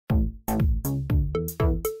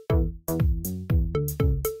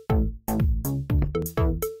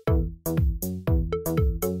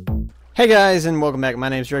Hey guys, and welcome back. My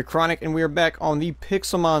name is Jerry Chronic, and we are back on the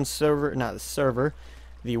Pixelmon server, not the server,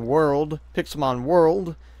 the world, Pixelmon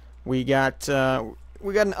world. We got an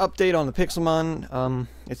update on the Pixelmon.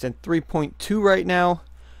 It's in 3.2 right now,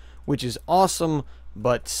 which is awesome,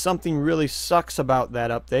 but something really sucks about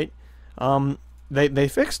that update. They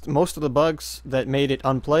fixed most of the bugs that made it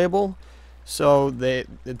unplayable, so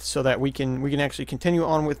that we can actually continue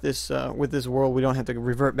on with this world. We don't have to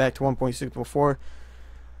revert back to 1.6 before.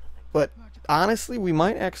 But honestly, we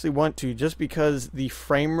might actually want to, just because the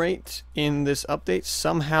frame rate in this update,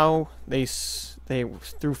 somehow they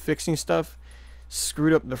through fixing stuff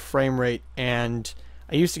screwed up the frame rate, and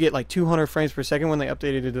I used to get like 200 frames per second when they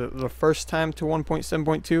updated it the first time to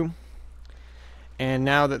 1.7.2, and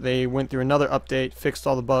now that they went through another update, fixed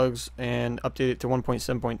all the bugs, and updated it to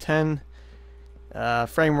 1.7.10,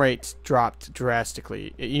 frame rates dropped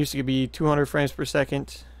drastically. It used to be 200 frames per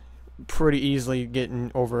second, pretty easily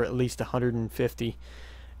getting over at least 150,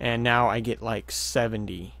 and now I get like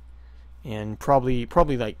 70 and probably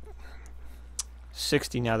like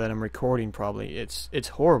 60 now that I'm recording. Probably it's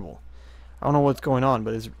horrible. I don't know what's going on,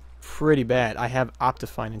 but it's pretty bad. I have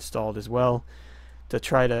Optifine installed as well to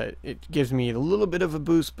try to, it gives me a little bit of a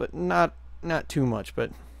boost, but not too much. But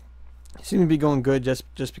it seems to be going good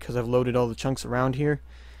just because I've loaded all the chunks around here,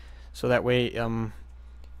 so that way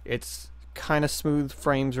it's kind of smooth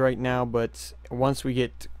frames right now, but once we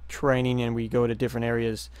get training and we go to different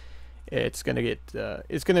areas, it's gonna get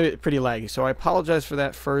pretty laggy. So I apologize for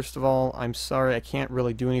that. First of all, I'm sorry, I can't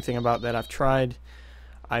really do anything about that. I've tried.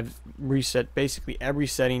 I've reset basically every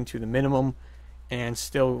setting to the minimum, and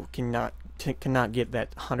still cannot get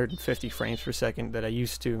that 150 frames per second that I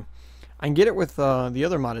used to. I can get it with the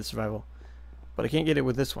other modded survival, but I can't get it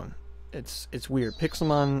with this one. It's weird.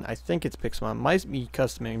 Pixelmon, I think it's Pixelmon, might be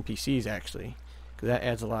custom NPCs actually, because that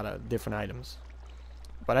adds a lot of different items.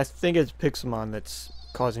 But I think it's Pixelmon that's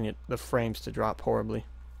causing the frames to drop horribly.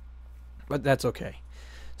 But that's okay.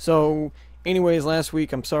 So, anyways, last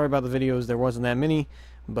week, I'm sorry about the videos. There wasn't that many,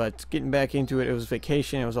 but getting back into it, it was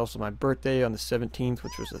vacation. It was also my birthday on the 17th,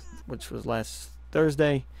 which was last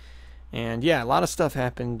Thursday. And yeah, a lot of stuff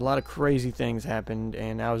happened. A lot of crazy things happened,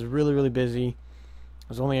 and I was really busy.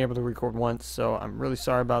 I was only able to record once, so I'm really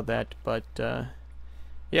sorry about that, but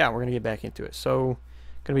yeah, we're gonna get back into it. So,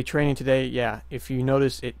 gonna be training today. Yeah, if you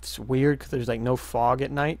notice, it's weird because there's like no fog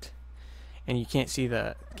at night, and you can't see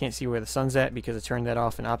where the sun's at because I turned that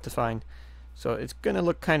off in Optifine. So it's gonna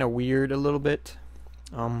look kind of weird a little bit.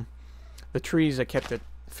 The trees, I kept it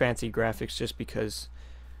fancy graphics just because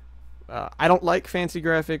I don't like fancy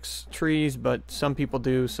graphics trees, but some people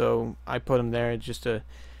do, so I put them there just to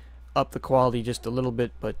up the quality just a little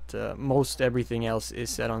bit. But most everything else is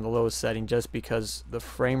set on the lowest setting just because the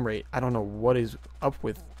frame rate, I don't know what is up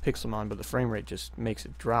with Pixelmon, but the frame rate just makes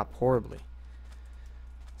it drop horribly.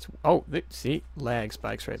 See, lag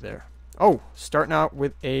spikes right there. Oh, starting out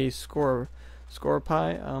with a score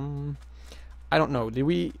pie. I don't know,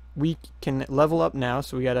 we can level up now,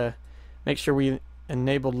 so we gotta make sure we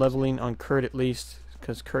enable leveling on Kurt at least,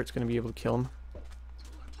 because Kurt's gonna be able to kill him.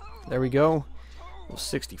 There we go.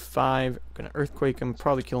 65. Gonna earthquake him,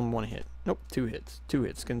 probably kill him one hit. Nope, 2 hits. 2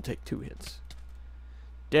 hits. Gonna take 2 hits.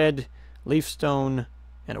 Dead, leaf stone,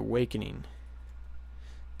 and awakening.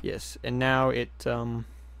 Yes, and now it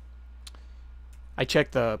I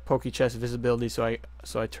checked the Poke Chest visibility, so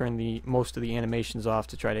I turned most of the animations off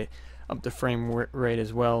to try to up the frame rate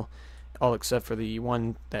as well, all except for the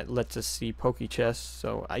one that lets us see Poke Chest.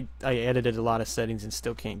 So I edited a lot of settings and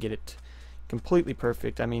still can't get it completely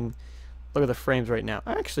perfect. I mean, look at the frames right now.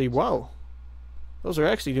 Actually, whoa. Those are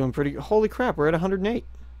actually doing pretty... Holy crap, we're at 108.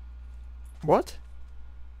 What?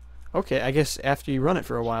 Okay, I guess after you run it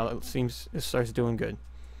for a while, it starts doing good.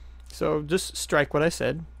 So just strike what I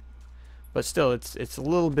said. But still, it's a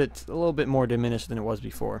little bit more diminished than it was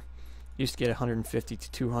before. Used to get 150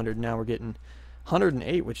 to 200. Now we're getting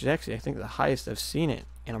 108, which is actually, I think, the highest I've seen it.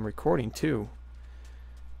 And I'm recording too.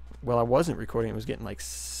 Well, I wasn't recording. It was getting like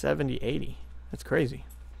 70, 80. That's crazy.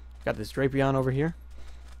 Got this Drapion over here.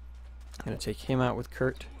 I'm going to take him out with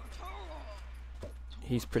Kurt.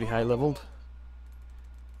 He's pretty high leveled.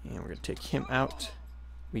 And we're going to take him out.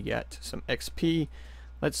 We got some XP.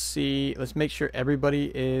 Let's see. Let's make sure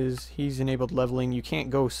everybody he's enabled leveling. You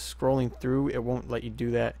can't go scrolling through. It won't let you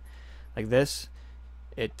do that like this.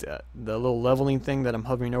 The little leveling thing that I'm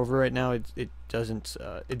hovering over right now, it doesn't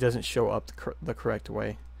show up the correct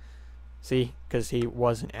way. See, because he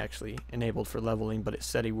wasn't actually enabled for leveling, but it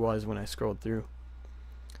said he was when I scrolled through.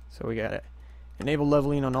 So we gotta enable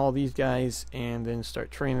leveling on all these guys, and then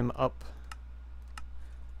start training them up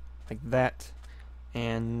like that.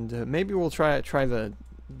 And maybe we'll try the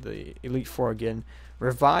the Elite Four again.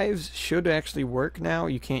 Revives should actually work now.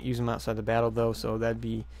 You can't use them outside the battle though, so that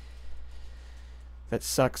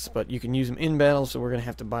sucks. But you can use them in battle, so we're gonna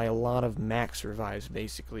have to buy a lot of max revives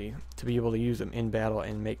basically to be able to use them in battle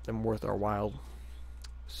and make them worth our while.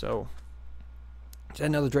 So, is that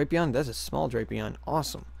another Drapion? That's a small Drapion.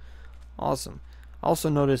 Awesome, awesome. Also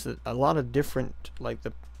noticed that a lot of different, like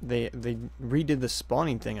they redid the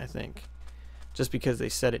spawning thing, I think, just because they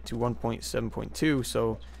set it to 1.7.2,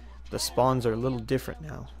 so the spawns are a little different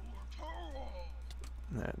now.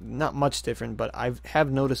 Not much different, but I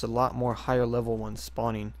have noticed a lot more higher level ones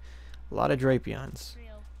spawning. A lot of Drapions.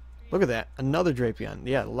 Look at that, another Drapion.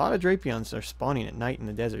 Yeah, a lot of Drapions are spawning at night in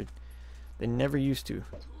the desert. They never used to.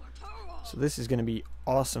 So this is going to be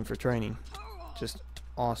awesome for training. Just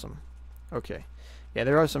awesome. Okay. Yeah,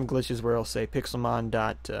 there are some glitches where it'll say Pixelmon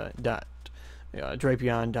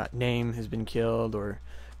Drapion.name has been killed, or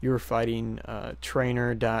you're fighting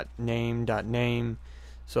trainer.name.name.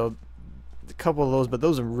 So a couple of those, but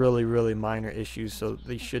those are really minor issues, so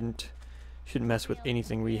they shouldn't mess with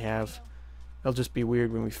anything we have. It'll just be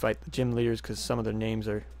weird when we fight the gym leaders because some of their names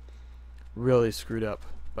are really screwed up.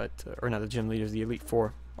 But or not the gym leaders, the Elite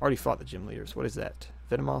Four. Already fought the gym leaders. What is that?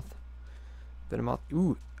 Venomoth? Venomoth?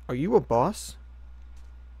 Ooh, are you a boss?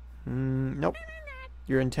 Nope.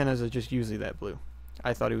 Your antennas are just usually that blue.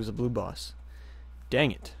 I thought he was a blue boss.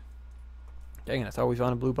 Dang it. Dang it, I thought we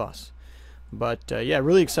found a blue boss. But yeah,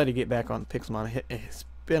 really excited to get back on Pixelmon. It's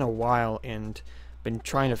been a while and been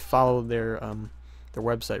trying to follow their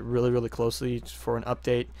website really closely for an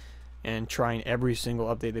update, and trying every single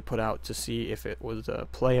update they put out to see if it was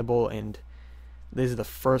playable, and this is the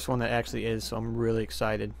first one that actually is, so I'm really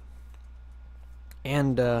excited.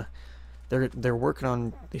 And they're working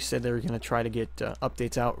on, they said they were going to try to get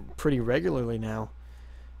updates out pretty regularly now,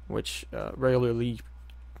 which regularly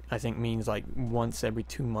I think means like once every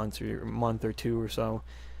 2 months or a month or two or so.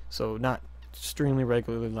 So not extremely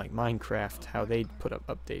regularly like Minecraft, how they put up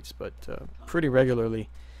updates, but pretty regularly.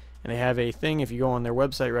 And they have a thing, if you go on their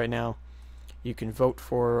website right now, you can vote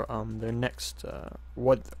for their next,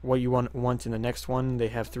 what you want in the next one. They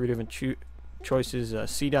have 3 different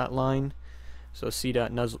choices, C-Dot line, so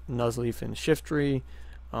C-Dot, Nuzleaf, and Shiftry,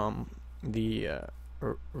 the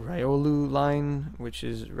Riolu line, which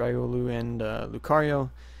is Riolu and Lucario,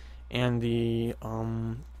 and the,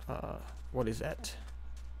 what is that?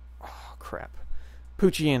 Oh, crap.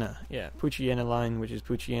 Poochyena, yeah, Poochyena line, which is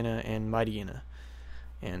Poochyena and Mightyena.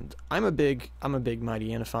 And I'm a big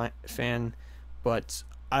Mightyena fan, but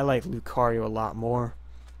I like Lucario a lot more.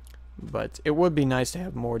 But it would be nice to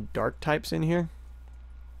have more dark types in here.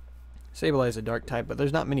 Sableye is a dark type, but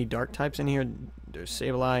there's not many dark types in here. There's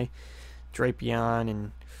Sableye, Drapion,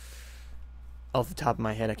 and off the top of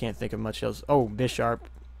my head I can't think of much else. Oh, Bisharp,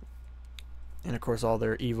 and of course all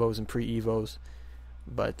their Evos and pre-Evos.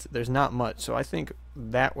 But there's not much, so I think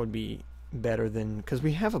that would be better than, because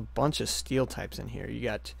we have a bunch of steel types in here. You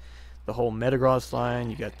got the whole Metagross line,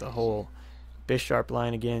 you got the whole Bisharp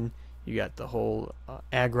line again, you got the whole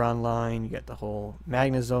Aggron line, you got the whole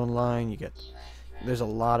Magnezone line, there's a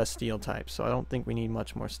lot of steel types, so I don't think we need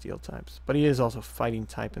much more steel types. But he is also fighting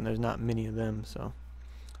type, and there's not many of them, so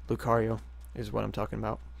Lucario is what I'm talking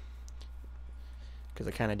about. Because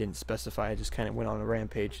I kind of didn't specify, I just kind of went on a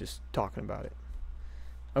rampage just talking about it.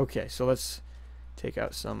 Okay, so let's take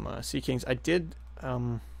out some Sea Kings. I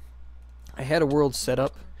had a world set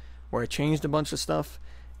up where I changed a bunch of stuff,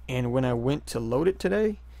 and when I went to load it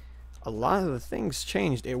today, a lot of the things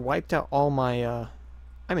changed. It wiped out all my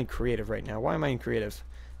I'm in creative right now. Why am I in creative?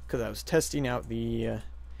 Because I was testing out the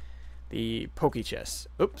Poke Chests.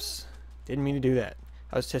 Oops, didn't mean to do that.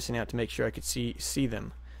 I was testing out to make sure I could see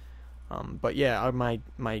them. But yeah, my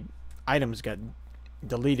items got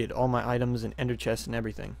deleted. All my items and ender chests and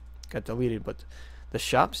everything got deleted, but the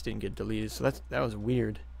shops didn't get deleted, so that was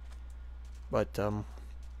weird. But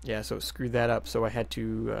yeah, so it screwed that up, so I had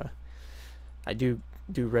to I do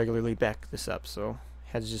regularly back this up, so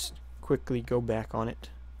I had to just quickly go back on it.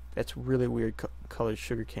 That's really weird colored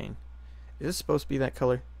sugarcane. Is this supposed to be that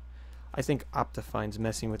color? I think Optifine's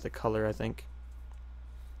messing with the color, I think,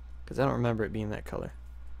 because I don't remember it being that color.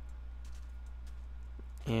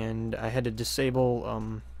 And I had to disable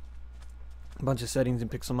a bunch of settings in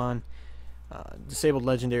Pixelmon. Disabled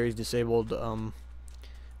legendaries, disabled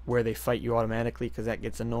where they fight you automatically, because that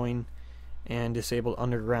gets annoying, and disabled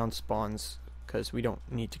underground spawns because we don't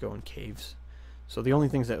need to go in caves. So the only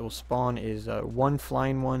things that will spawn is one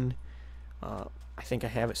flying one. I think I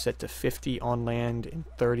have it set to 50 on land and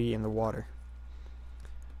 30 in the water.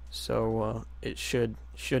 So it should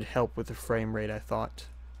help with the frame rate, I thought,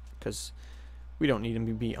 because we don't need them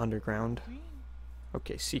to be underground.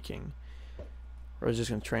 Okay, Sea King. We're just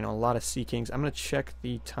going to train on a lot of Sea Kings. I'm going to check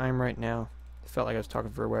the time right now. It felt like I was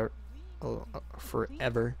talking for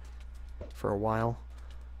forever. For a while.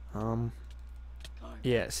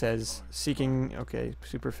 Yeah, it says Sea King. Okay,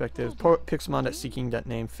 super effective.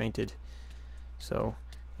 Pixelmon.seeking.name fainted. So,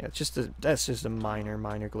 yeah, it's just that's just a minor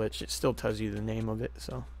glitch. It still tells you the name of it,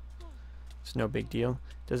 so it's no big deal.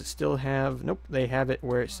 Does it still have... Nope, they have it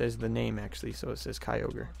where it says the name, actually, so it says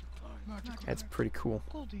Kyogre. That's pretty cool.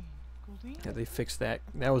 Yeah, they fixed that.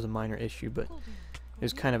 That was a minor issue, but it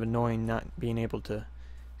was kind of annoying not being able to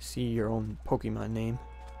see your own Pokemon name.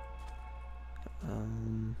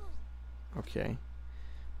 Okay.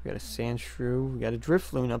 We got a Sandshrew. We got a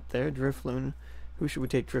Drifloon up there. Drifloon. Who should we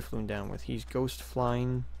take Drifloon down with? He's ghost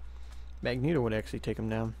flying. Magneto would actually take him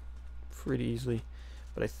down pretty easily.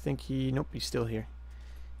 But I think he... Nope, he's still here.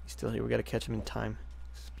 He's still here. We got to catch him in time.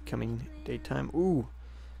 It's becoming daytime. Ooh.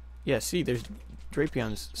 Yeah, see, there's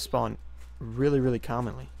Drapions spawn really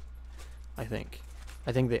commonly, I think.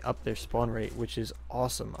 I think they upped their spawn rate, which is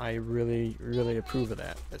awesome. I really approve of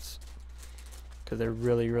that. That's because they're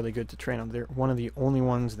really good to train on. They're one of the only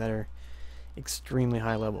ones that are extremely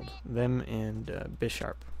high leveled. Them and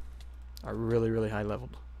Bisharp are really high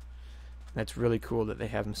leveled. That's really cool that they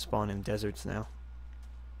have them spawn in deserts now.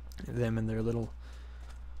 Them and their little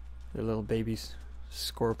babies,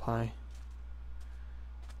 Scorpii.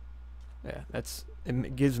 Yeah,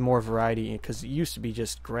 it gives more variety because it used to be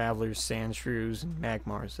just Gravelers, Sandshrews, and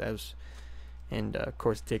Magmars, and of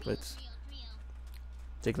course Diglets.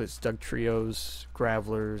 Diglets, Dugtrios,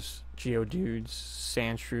 Gravelers, Geodudes,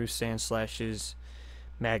 Sandshrews, Sandslashes,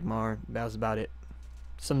 Magmar. That was about it.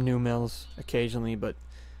 Some new mills occasionally, but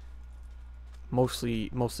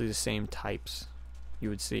mostly the same types you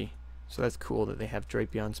would see. So that's cool that they have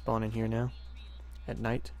Drapion spawn in here now at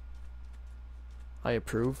night. I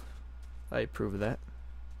approve. I approve of that.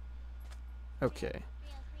 Okay.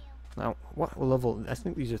 Now, what level? I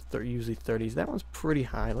think these are usually 30s. That one's pretty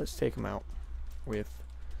high. Let's take him out with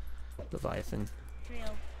Leviathan.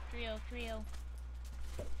 Trio.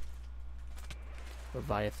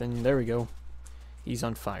 Leviathan. There we go. He's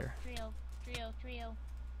on fire. Trio.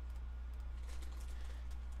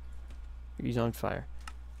 He's on fire.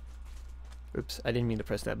 Oops, I didn't mean to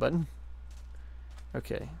press that button.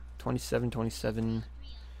 Okay. 27.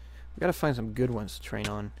 We gotta find some good ones to train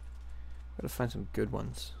on. Gotta find some good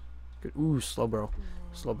ones. Good. Ooh, Slowbro.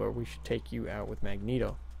 Slowbro, we should take you out with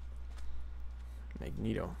Magneto.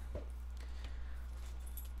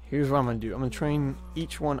 Here's what I'm gonna do. I'm gonna train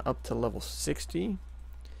each one up to level 60.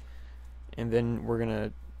 And then we're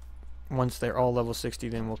gonna... Once they're all level 60,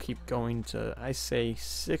 then we'll keep going to... I say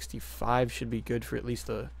 65 should be good for at least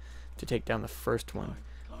to take down the first one.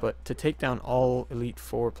 But to take down all Elite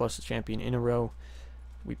Four plus the champion in a row...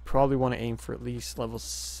 We probably want to aim for at least level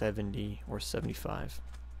 70 or 75.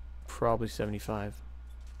 Probably 75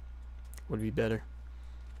 would be better.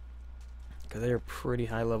 Because they are pretty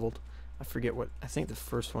high leveled. I forget what... I think the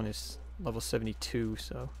first one is level 72,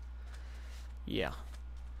 so... Yeah.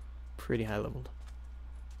 Pretty high leveled.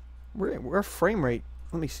 Our frame rate...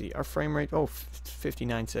 Let me see. Our frame rate... Oh,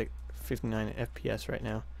 59 FPS right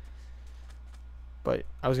now. But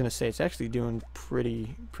I was going to say it's actually doing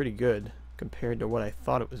pretty good compared to what I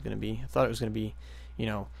thought it was going to be. I thought it was going to be, you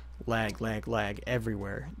know, lag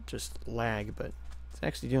everywhere. Just lag, but it's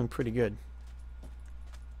actually doing pretty good.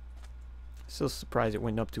 Still surprised it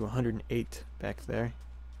went up to 108 back there.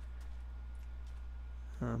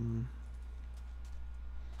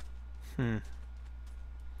 There's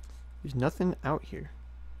nothing out here.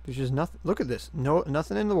 There's just nothing. Look at this.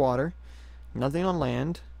 Nothing in the water. Nothing on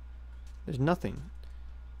land. There's nothing.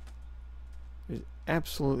 There's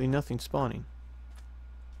absolutely nothing spawning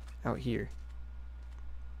out here.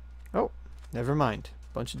 Oh, never mind.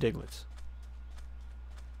 Bunch of Diglets.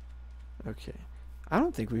 Okay. I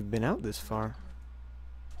don't think we've been out this far.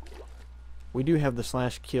 We do have the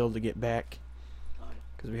 /kill to get back.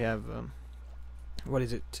 Because we have, what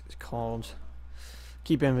is it called?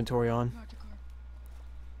 Keep inventory on.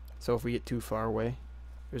 So if we get too far away,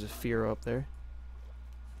 there's a Fearow up there.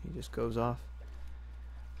 He just goes off.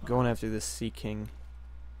 Going after this Sea King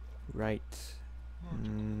right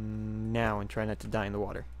now and try not to die in the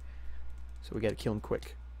water. So we gotta kill him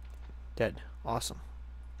quick. Dead. Awesome.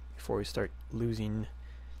 Before we start losing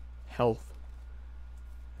health.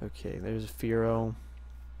 Okay, there's a Fearow.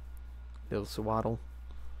 Little Swaddle.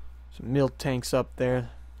 Some milk tanks up there.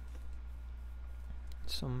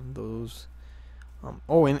 Some of those.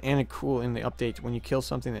 Oh, and a cool in the update, when you kill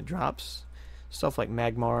something that drops stuff like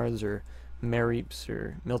Magmars or Mareeps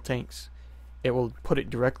or Miltanks, it will put it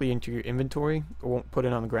directly into your inventory. It won't put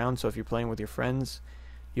it on the ground, so if you're playing with your friends,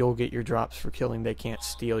 you'll get your drops for killing. They can't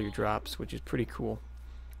steal your drops, which is pretty cool.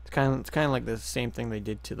 It's kind of like the same thing they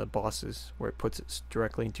did to the bosses, where it puts it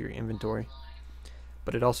directly into your inventory.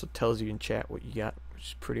 But it also tells you in chat what you got, which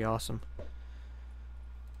is pretty awesome.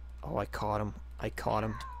 Oh, I caught him. I caught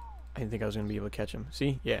him. I didn't think I was going to be able to catch him.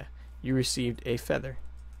 See? Yeah. You received a feather.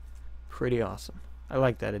 Pretty awesome. I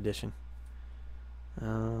like that addition.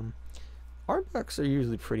 Artbucks are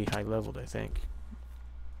usually pretty high leveled, I think.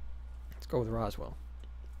 Let's go with Roswell.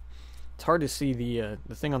 It's hard to see the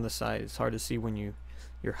thing on the side. It's hard to see when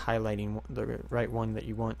you're highlighting the right one that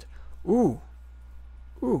you want. Ooh!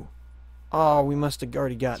 Ooh! Oh, we must have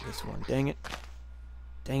already got this one. Dang it.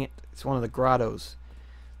 Dang it. It's one of the grottos.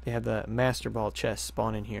 They have the Master Ball chest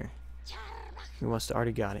spawn in here. We must have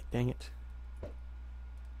already got it. Dang it.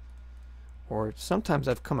 Or sometimes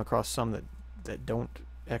I've come across some that don't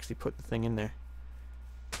actually put the thing in there.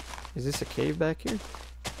 Is this a cave back here?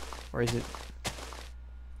 Or is it...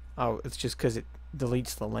 Oh, it's just because it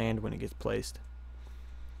deletes the land when it gets placed.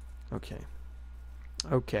 Okay.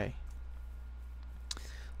 Okay.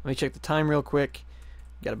 Let me check the time real quick.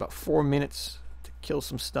 Got about 4 minutes to kill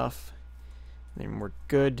some stuff. And then we're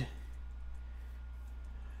good.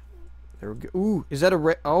 There we go. Ooh, is that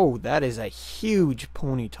a oh, that is a huge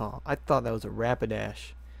ponytail. I thought that was a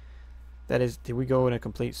Rapidash. That is, did we go in a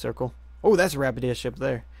complete circle? Oh, that's a Rapidash up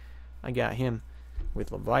there. I got him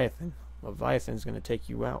with Leviathan. Leviathan's going to take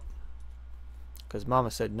you out. Because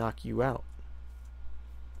Mama said knock you out.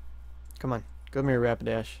 Come on. Come here,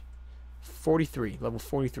 Rapidash. 43. Level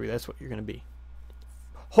 43. That's what you're going to be.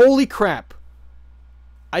 Holy crap!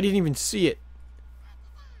 I didn't even see it.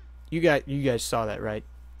 You guys saw that, right?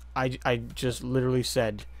 I just literally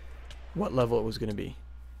said what level it was going to be.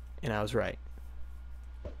 And I was right.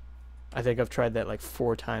 I think I've tried that like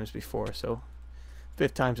 4 times before, so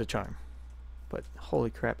 5th time's a charm. But holy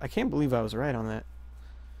crap, I can't believe I was right on that.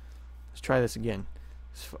 Let's try this again.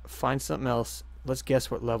 Let's find something else. Let's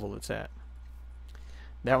guess what level it's at.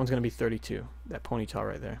 That one's going to be 32. That ponytail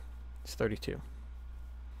right there. It's 32.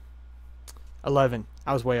 11.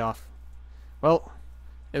 I was way off. Well,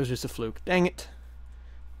 it was just a fluke. Dang it.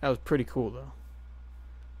 That was pretty cool, though.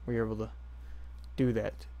 We were able to do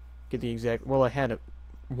that. Get the exact... Well, I had a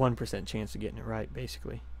 1% chance of getting it right,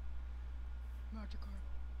 basically.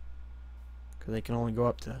 Because they can only go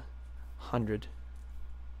up to 100.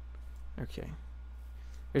 Okay.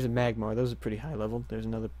 There's a Magmar. Those are pretty high level. There's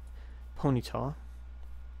another Ponyta.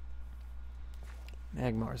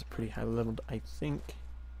 Magmar is pretty high leveled, I think.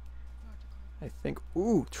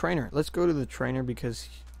 Ooh, trainer. Let's go to the trainer because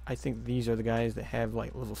I think these are the guys that have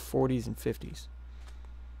like level 40s and 50s.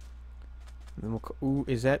 And then ooh,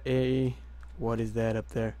 is that a... What is that up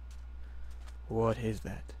there? What is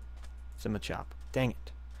that? It's a Machop. Dang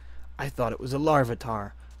it. I thought it was a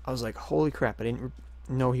Larvitar. I was like, holy crap, I didn't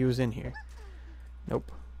know he was in here.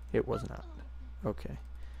 Nope, it was not. Okay.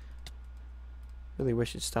 Really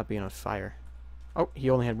wish it'd stop being on fire. Oh, he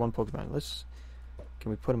only had one Pokemon.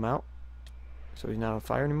 Can we put him out? So he's not on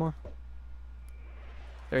fire anymore?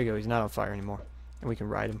 There you go, he's not on fire anymore. And we can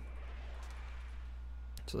ride him.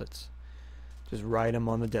 So let's just ride him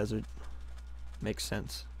on the desert. Makes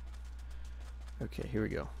sense. Okay, here we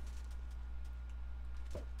go.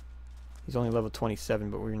 He's only level 27,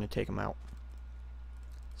 but we're going to take him out.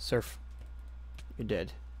 Surf. You're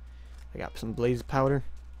dead. I got some blaze powder.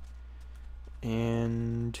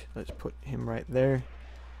 And let's put him right there.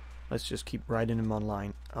 Let's just keep riding him on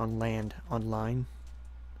land.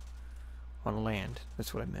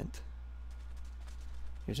 That's what I meant.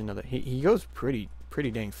 Here's another. He goes pretty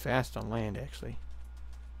dang fast on land, actually.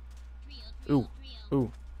 Ooh.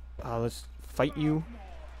 Ooh. Let's fight you.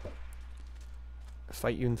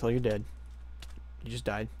 Fight you until you're dead. You just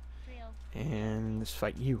died. And let's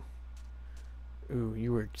fight you. Ooh,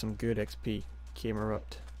 you were some good XP.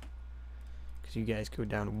 Camerupt. Because you guys go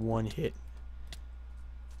down 1 hit.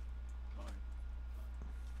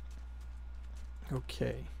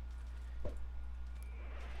 Okay.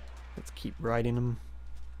 Let's keep riding them.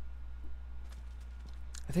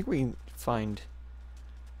 I think we can find...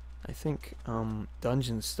 I think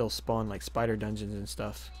dungeons still spawn like spider dungeons and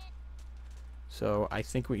stuff. So I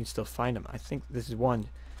think we can still find them. I think this is one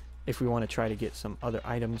if we want to try to get some other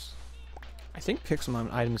items. I think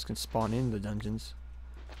Pixelmon items can spawn in the dungeons.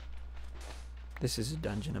 This is a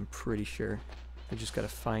dungeon, I'm pretty sure. We just gotta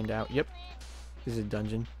find out. Yep, this is a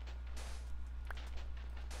dungeon.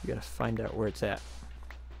 We gotta find out where it's at.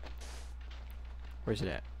 Where's it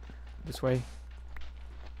at? This way?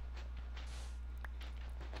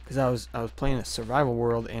 Because I was playing a survival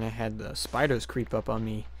world and I had the spiders creep up on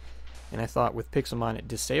me And I thought with Pixelmon it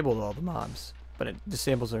disabled all the mobs, but it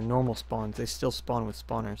disables their normal spawns. They still spawn with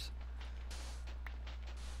spawners.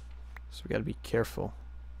 So we gotta be careful.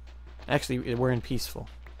 Actually, we're in peaceful.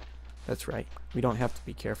 That's right. We don't have to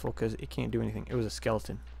be careful because it can't do anything. It was a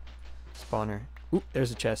skeleton spawner. Oop,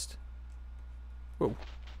 there's a chest. Whoa.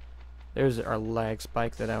 There's our lag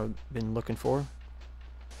spike that I've been looking for.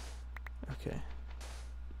 Okay.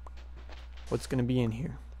 What's gonna be in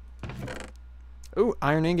here? Ooh,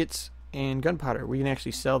 iron ingots and gunpowder. We can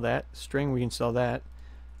actually sell that. String, we can sell that.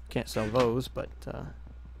 Can't sell those, but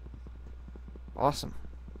awesome.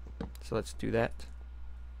 So let's do that.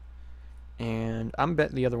 And I'm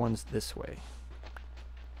betting the other one's this way.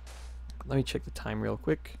 Let me check the time real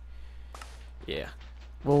quick. Yeah.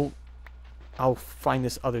 Well, I'll find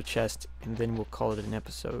this other chest and then we'll call it an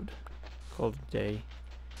episode. Call it a day.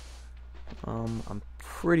 I'm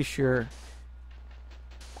pretty sure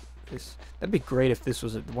that'd be great if this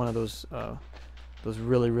was one of those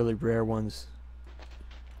really rare ones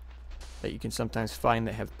that you can sometimes find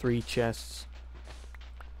that have 3 chests.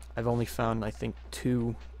 I've only found, I think,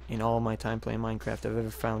 2 in all my time playing Minecraft. I've ever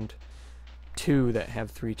found 2 that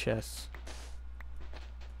have 3 chests,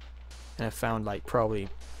 and I've found like probably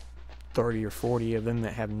 30 or 40 of them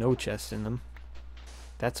that have no chests in them.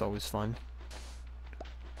 That's always fun.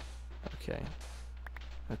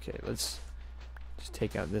 Okay, let's just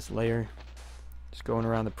take out this layer. Just going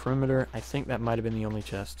around the perimeter. I think that might have been the only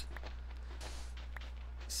chest.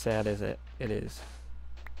 Sad as it is.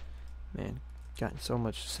 Man, gotten so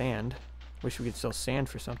much sand. Wish we could sell sand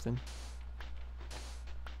for something.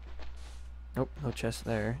 Nope, no chest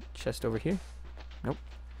there. Chest over here. Nope.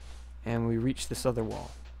 And we reach this other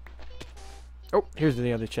wall. Oh, here's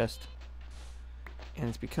the other chest. And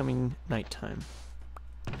it's becoming nighttime.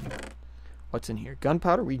 What's in here?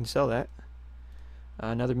 Gunpowder, we can sell that.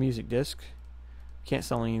 Another music disc. Can't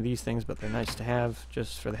sell any of these things, but they're nice to have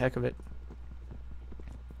just for the heck of it.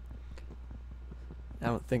 I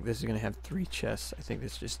don't think this is going to have 3 chests. I think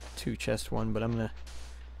this is just 2 chests, 1, but I'm going to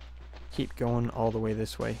keep going all the way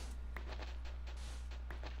this way.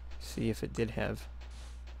 See if it did have.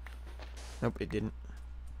 Nope, it didn't.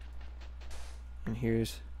 And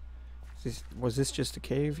here's... was this just a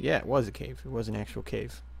cave? Yeah, it was a cave. It was an actual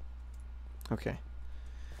cave. Okay.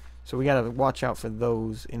 So we gotta watch out for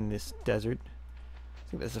those in this desert. I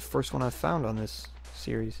think that's the first one I've found on this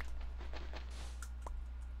series.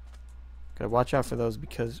 Gotta watch out for those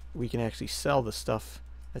because we can actually sell the stuff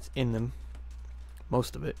that's in them.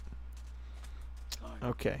 Most of it.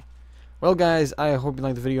 Okay. Well guys, I hope you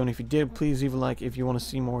liked the video, and if you did, please leave a like. If you want to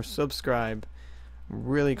see more, subscribe. I'm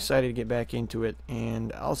really excited to get back into it,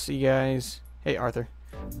 and I'll see you guys. Hey Arthur.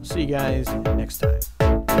 See you guys next time.